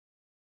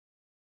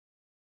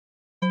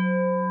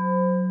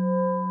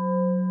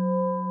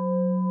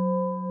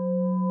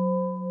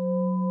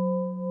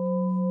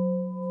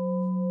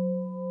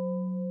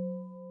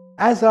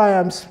as I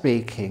am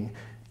speaking,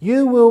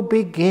 you will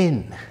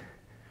begin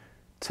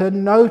to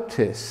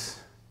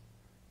notice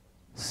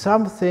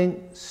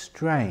something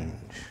strange.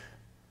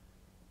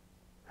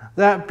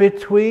 That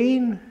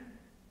between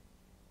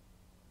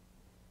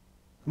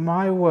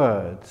my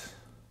words,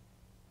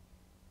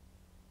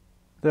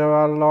 there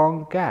are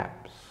long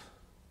gaps.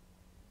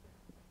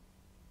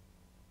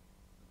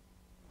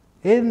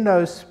 In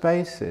those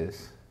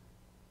spaces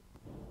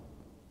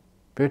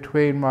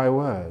between my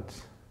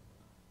words,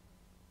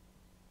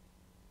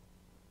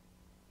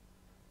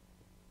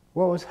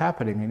 what was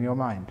happening in your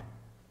mind?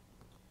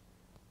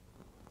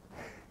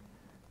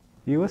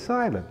 You were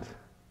silent.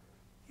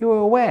 You were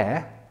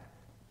aware,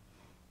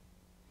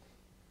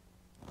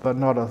 but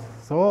not a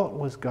thought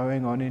was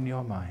going on in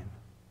your mind.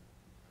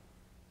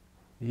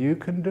 You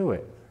can do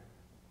it.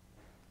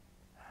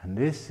 And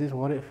this is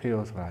what it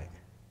feels like.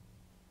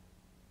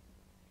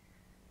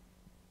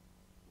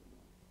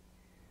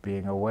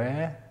 Being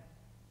aware,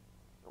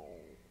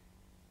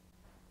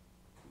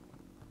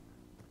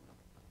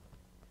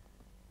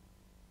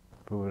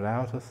 but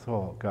without a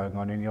thought going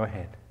on in your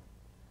head.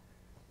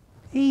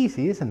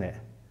 Easy, isn't it?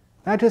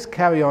 Now just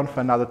carry on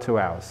for another 2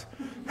 hours.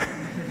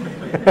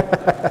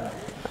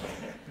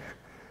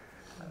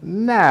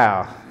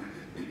 Now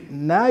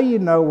you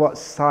know what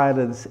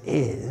silence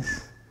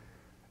is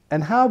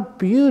and how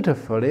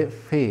beautiful it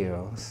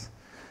feels.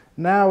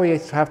 Now we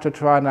have to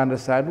try and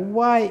understand,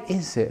 why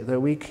is it that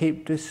we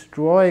keep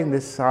destroying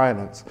this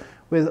silence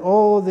with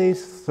all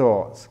these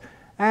thoughts?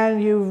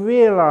 And you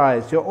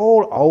realize, you're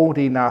all old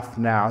enough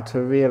now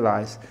to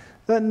realize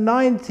that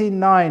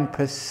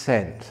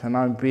 99%, and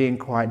I'm being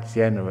quite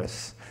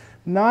generous,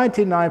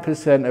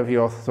 99% of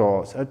your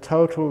thoughts are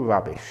total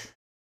rubbish.